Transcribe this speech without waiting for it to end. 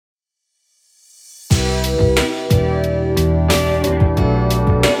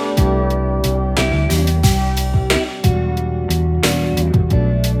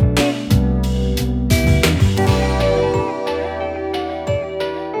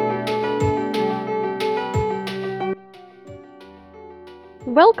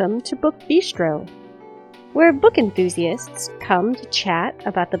Welcome to Book Bistro, where book enthusiasts come to chat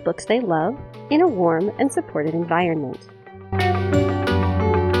about the books they love in a warm and supportive environment.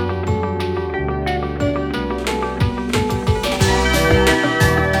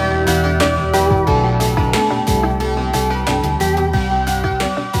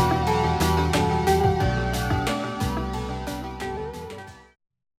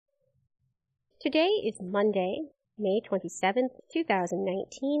 Today is Monday, May 27th,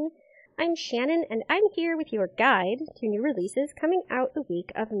 2019. I'm Shannon, and I'm here with your guide to new releases coming out the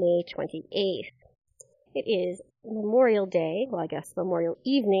week of May 28th. It is Memorial Day, well, I guess Memorial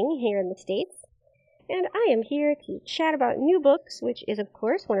Evening here in the States, and I am here to chat about new books, which is, of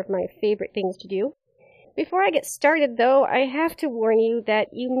course, one of my favorite things to do. Before I get started, though, I have to warn you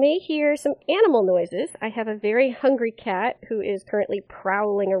that you may hear some animal noises. I have a very hungry cat who is currently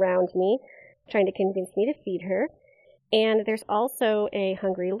prowling around me, trying to convince me to feed her. And there's also a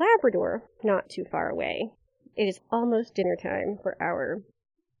hungry Labrador not too far away. It is almost dinner time for our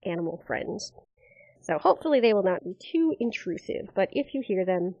animal friends. So hopefully they will not be too intrusive, but if you hear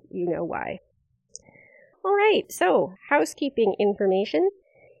them, you know why. Alright, so housekeeping information.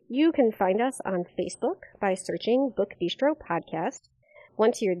 You can find us on Facebook by searching Book Bistro Podcast.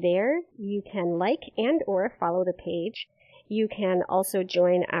 Once you're there, you can like and or follow the page. You can also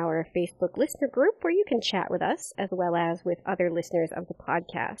join our Facebook listener group where you can chat with us as well as with other listeners of the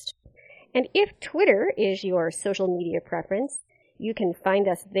podcast. And if Twitter is your social media preference, you can find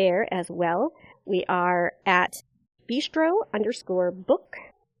us there as well. We are at bistro_book.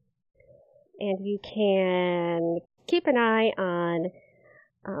 And you can keep an eye on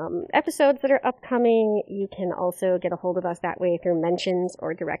episodes that are upcoming. You can also get a hold of us that way through mentions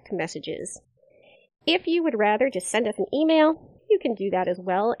or direct messages. If you would rather just send us an email, you can do that as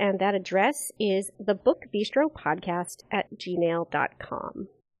well, and that address is thebookbistropodcast@gmail.com.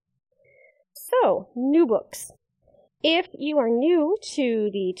 So, new books. If you are new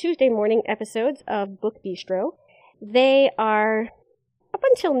to the Tuesday morning episodes of Book Bistro, they are, up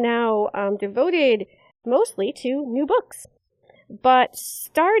until now, devoted mostly to new books. But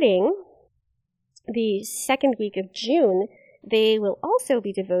starting the second week of June, they will also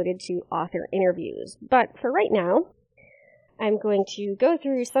be devoted to author interviews. But for right now, I'm going to go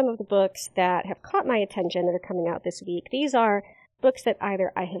through some of the books that have caught my attention that are coming out this week. These are books that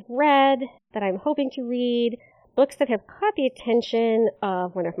either I have read, that I'm hoping to read, books that have caught the attention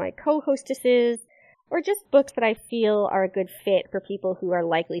of one of my co-hostesses, or just books that I feel are a good fit for people who are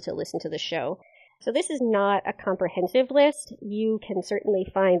likely to listen to the show. So this is not a comprehensive list. You can certainly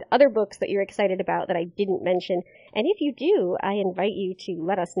find other books that you're excited about that I didn't mention. And if you do, I invite you to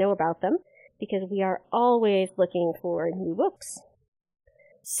let us know about them because we are always looking for new books.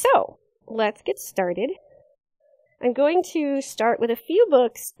 So let's get started. I'm going to start with a few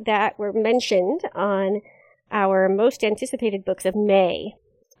books that were mentioned on our most anticipated books of May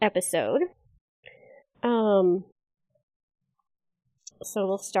episode. So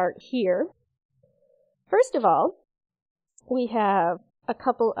we'll start here. First of all, we have a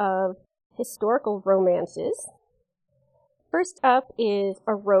couple of historical romances. First up is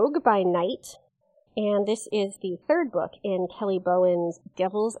A Rogue by Night, and this is the third book in Kelly Bowen's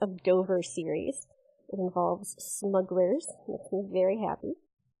Devils of Dover series. It involves smugglers. Makes me very happy.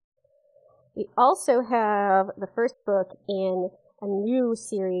 We also have the first book in a new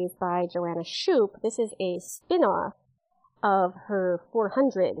series by Joanna Shupe. This is a spin-off of her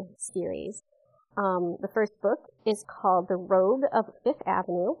 400 series. The first book is called The Rogue of Fifth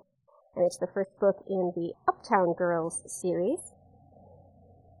Avenue, and it's the first book in the Uptown Girls series.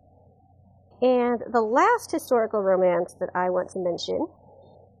 And the last historical romance that I want to mention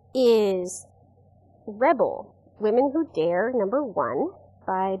is Rebel, Women Who Dare, #1,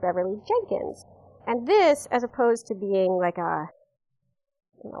 by Beverly Jenkins. And this, as opposed to being like a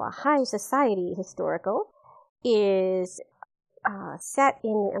high society historical, is set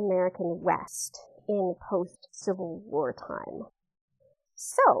in the American West in post-Civil War time.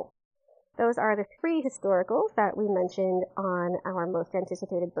 So, those are the three historicals that we mentioned on our most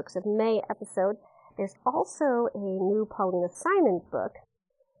anticipated books of May episode. There's also a new Paulina Simons book,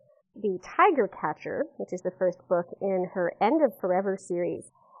 The Tiger Catcher, which is the first book in her End of Forever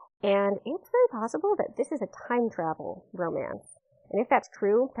series. And it's very possible that this is a time travel romance. And if that's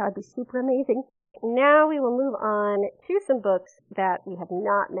true, that would be super amazing. Now we will move on to some books that we have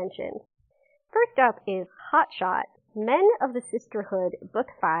not mentioned. First up is Hot Shot, Men of the Sisterhood,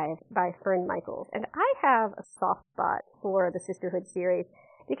 Book 5 by Fern Michaels. And I have a soft spot for the Sisterhood series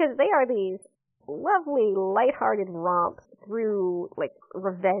because they are these lovely, lighthearted romps through,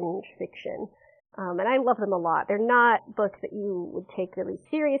 revenge fiction. And I love them a lot. They're not books that you would take really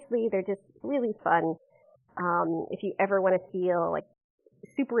seriously. They're just really fun. If you ever want to feel like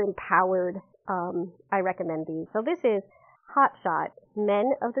super empowered, I recommend these. So this is Hot Shot,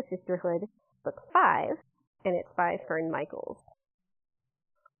 Men of the Sisterhood, book 5, and it's by Fern Michaels.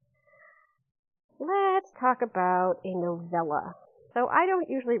 Let's talk about a novella. So I don't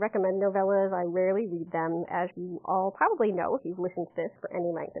usually recommend novellas. I rarely read them, as you all probably know if you've listened to this for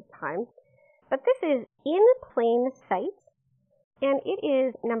any length of time. But this is In Plain Sight, and it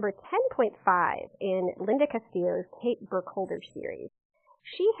is number 10.5 in Linda Castillo's Kate Burkholder series.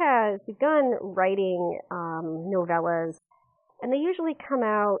 She has begun writing novellas, and they usually come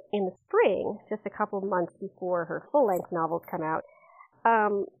out in the spring, just a couple months before her full-length novels come out.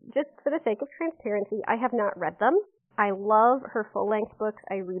 Just for the sake of transparency, I have not read them. I love her full-length books.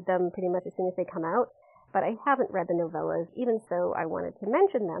 I read them pretty much as soon as they come out, but I haven't read the novellas. Even so, I wanted to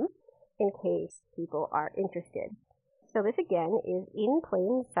mention them in case people are interested. So this again is In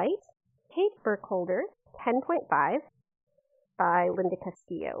Plain Sight, Kate Burkholder, 10.5, by Linda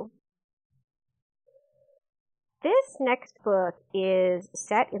Castillo. This next book is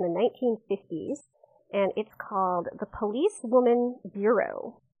set in the 1950s, and it's called The Policewoman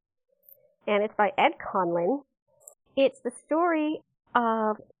Bureau. And it's by Ed Conlin. It's the story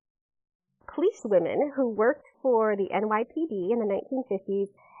of policewomen who worked for the NYPD in the 1950s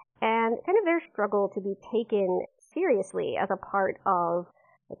and kind of their struggle to be taken seriously as a part of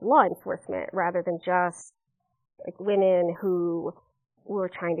law enforcement rather than just women who were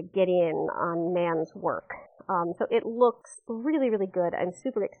trying to get in on man's work. So it looks really, really good. I'm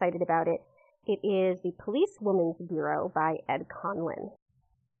super excited about it. It is The Policewoman's Bureau by Ed Conlin.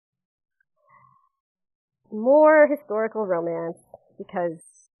 More historical romance because,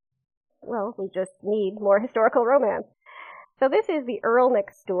 well, we just need more historical romance. So this is The Earl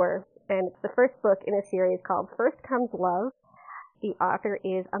Next Door, and it's the first book in a series called First Comes Love. The author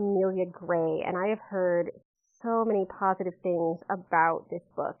is Amelia Gray, and I have heard so many positive things about this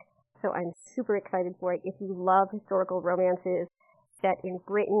book. So I'm super excited for it. If you love historical romances set in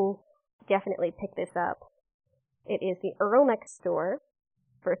Britain, definitely pick this up. It is The Earl Next Door,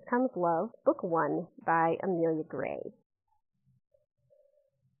 First Comes Love, Book 1 by Amelia Gray.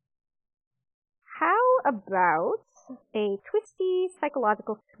 How about a twisty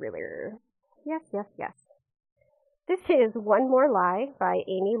psychological thriller? Yes, yes, yes. This is One More Lie by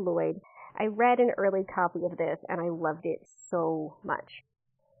Amy Lloyd. I read an early copy of this and I loved it so much.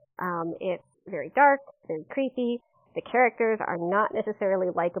 It's very dark, very creepy. The characters are not necessarily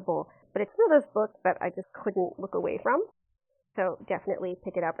likable, but it's one of those books that I just couldn't look away from. So definitely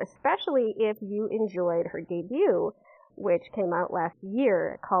pick it up, especially if you enjoyed her debut, which came out last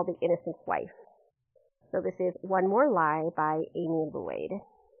year, called The Innocent Wife. So this is One More Lie by Amy Lloyd.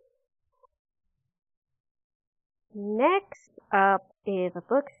 Next up is a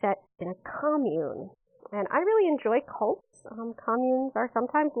book set in a commune. And I really enjoy cults. Communes are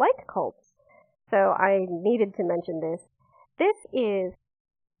sometimes like cults. So I needed to mention this. This is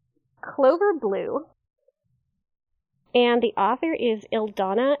Clover Blue, and the author is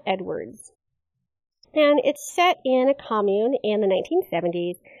Ildana Edwards. And it's set in a commune in the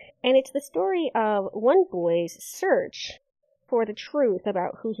 1970s, and it's the story of one boy's search for the truth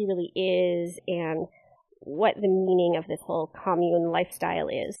about who he really is and what the meaning of this whole commune lifestyle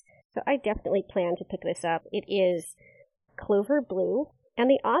is. So I definitely plan to pick this up. It is Clover Blue, and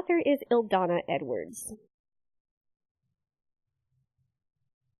the author is Ildana Edwards.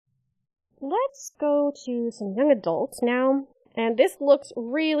 Let's go to some young adults now, and this looks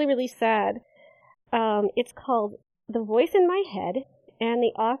really, really sad. It's called The Voice in My Head, and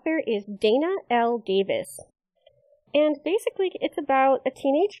the author is Dana L. Davis. And basically, it's about a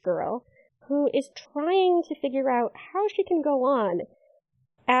teenage girl who is trying to figure out how she can go on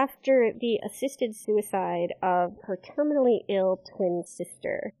after the assisted suicide of her terminally ill twin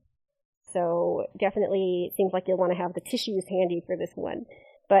sister. So definitely seems like you'll want to have the tissues handy for this one.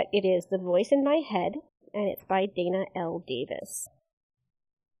 But it is The Voice in My Head, and it's by Dana L. Davis.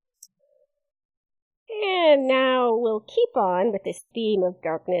 And now we'll keep on with this theme of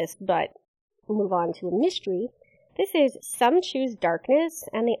darkness, but move on to a mystery. This is Some Choose Darkness,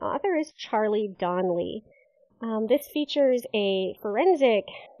 and the author is Charlie Donnelly. This features a forensic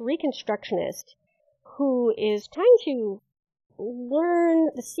reconstructionist who is trying to learn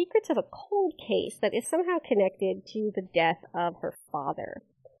the secrets of a cold case that is somehow connected to the death of her father.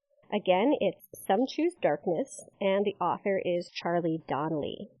 Again, it's Some Choose Darkness, and the author is Charlie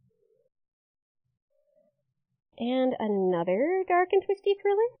Donnelly. And another dark and twisty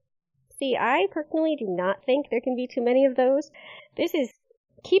thriller? See, I personally do not think there can be too many of those. This is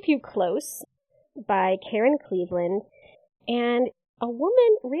Keep You Close, by Karen Cleveland. And a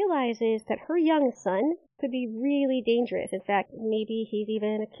woman realizes that her young son could be really dangerous. In fact, maybe he's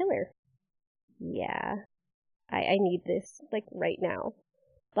even a killer. Yeah, I need this, like, right now.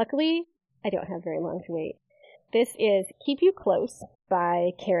 Luckily, I don't have very long to wait. This is Keep You Close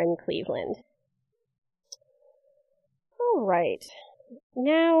by Karen Cleveland. All right.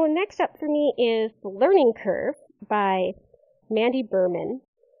 Now, next up for me is The Learning Curve by Mandy Berman.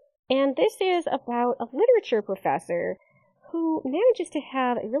 And this is about a literature professor who manages to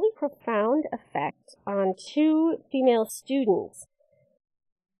have a really profound effect on two female students,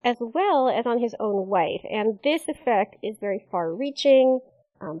 as well as on his own wife. And this effect is very far-reaching,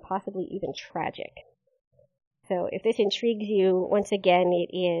 possibly even tragic. So if this intrigues you, once again,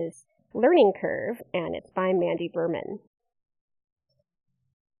 it is Learning Curve, and it's by Mandy Berman.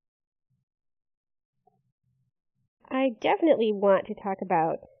 I definitely want to talk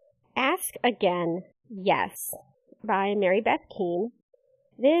about Ask Again, Yes, by Mary Beth Keane.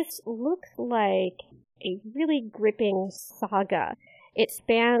 This looks like a really gripping saga. It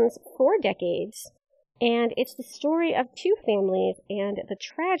spans 4 decades, and it's the story of two families and the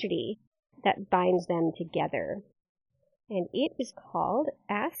tragedy that binds them together. And it is called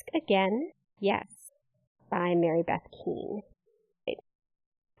Ask Again, Yes, by Mary Beth Keane.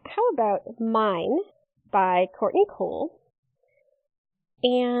 How about Mine by Courtney Cole?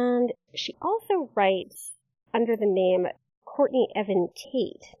 And she also writes under the name Courtney Evan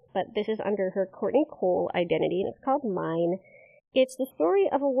Tate, but this is under her Courtney Cole identity, and it's called Mine. It's the story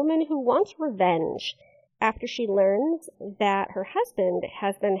of a woman who wants revenge after she learns that her husband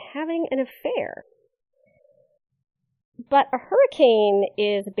has been having an affair. But a hurricane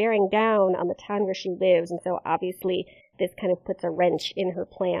is bearing down on the town where she lives, and so obviously this kind of puts a wrench in her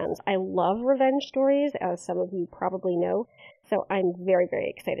plans. I love revenge stories, as some of you probably know, so I'm very, very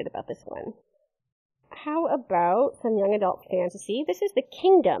excited about this one. How about some young adult fantasy? This is The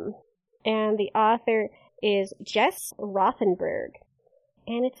Kingdom, and the author is Jess Rothenberg,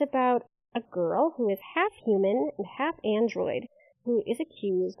 and it's about a girl who is half human and half android who is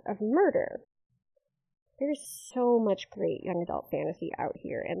accused of murder. There's so much great young adult fantasy out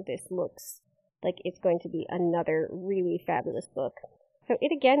here, and this looks like it's going to be another really fabulous book. So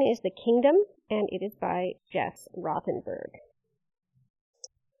it again is The Kingdom, and it is by Jess Rothenberg.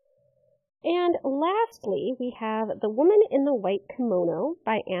 And lastly, we have The Woman in the White Kimono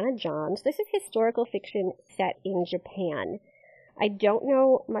by Anna Johns. This is historical fiction set in Japan. I don't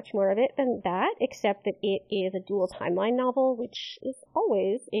know much more of it than that, except that it is a dual timeline novel, which is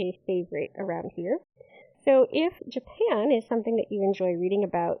always a favorite around here. So if Japan is something that you enjoy reading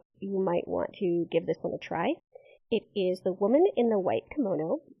about, you might want to give this one a try. It is The Woman in the White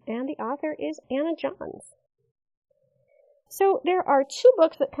Kimono, and the author is Anna Johns. So there are 2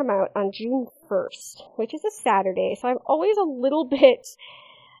 books that come out on June 1st, which is a Saturday, so I'm always a little bit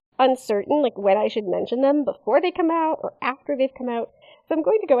uncertain, like when I should mention them, before they come out or after they've come out, so I'm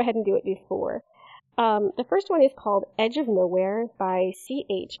going to go ahead and do it before. The first one is called Edge of Nowhere by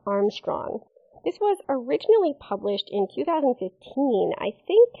C.H. Armstrong. This was originally published in 2015. I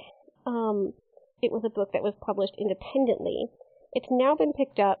think it was a book that was published independently. It's now been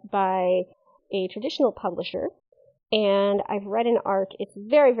picked up by a traditional publisher, and I've read an arc. It's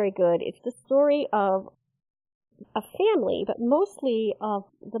very, very good. It's the story of a family, but mostly of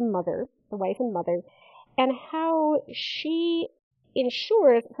the mother, the wife and mother, and how she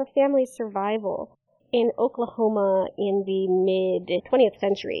ensures her family's survival in Oklahoma in the mid-20th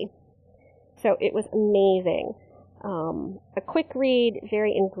century. So it was amazing. A quick read,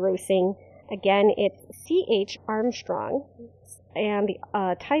 very engrossing. Again, it's C.H. Armstrong, and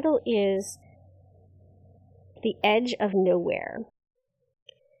the title is The Edge of Nowhere.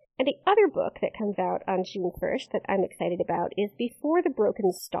 And the other book that comes out on June 1st that I'm excited about is Before the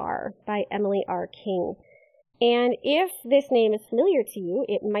Broken Star by Emily R. King. And if this name is familiar to you,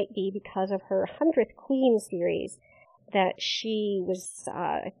 it might be because of her 100th Queen series that she was,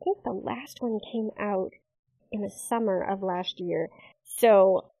 I think the last one came out in the summer of last year.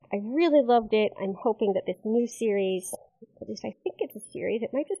 So I really loved it. I'm hoping that this new series, at least I think it's a series,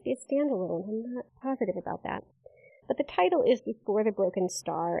 it might just be a standalone. I'm not positive about that. But the title is Before the Broken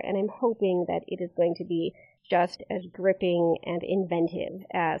Star, and I'm hoping that it is going to be just as gripping and inventive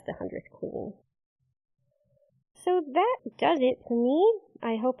as the 100th Queen. So that does it for me.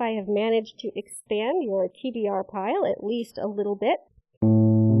 I hope I have managed to expand your TBR pile at least a little bit.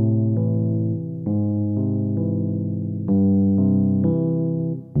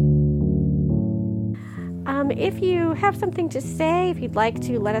 If you have something to say, if you'd like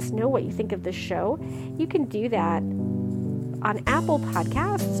to let us know what you think of the show, you can do that on Apple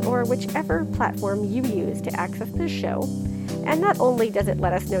Podcasts or whichever platform you use to access this show. And not only does it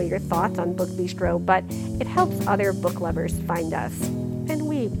let us know your thoughts on Book Bistro, but it helps other book lovers find us. And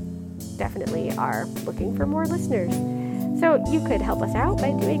we definitely are looking for more listeners. So you could help us out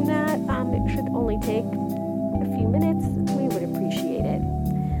by doing that. It should only take a few minutes. We would appreciate it.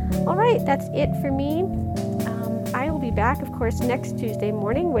 All right, that's it for me. I will be back, of course, next Tuesday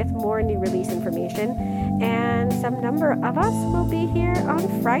morning with more new release information, and some number of us will be here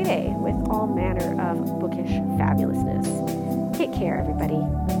on Friday with all manner of bookish fabulousness. Take care, everybody.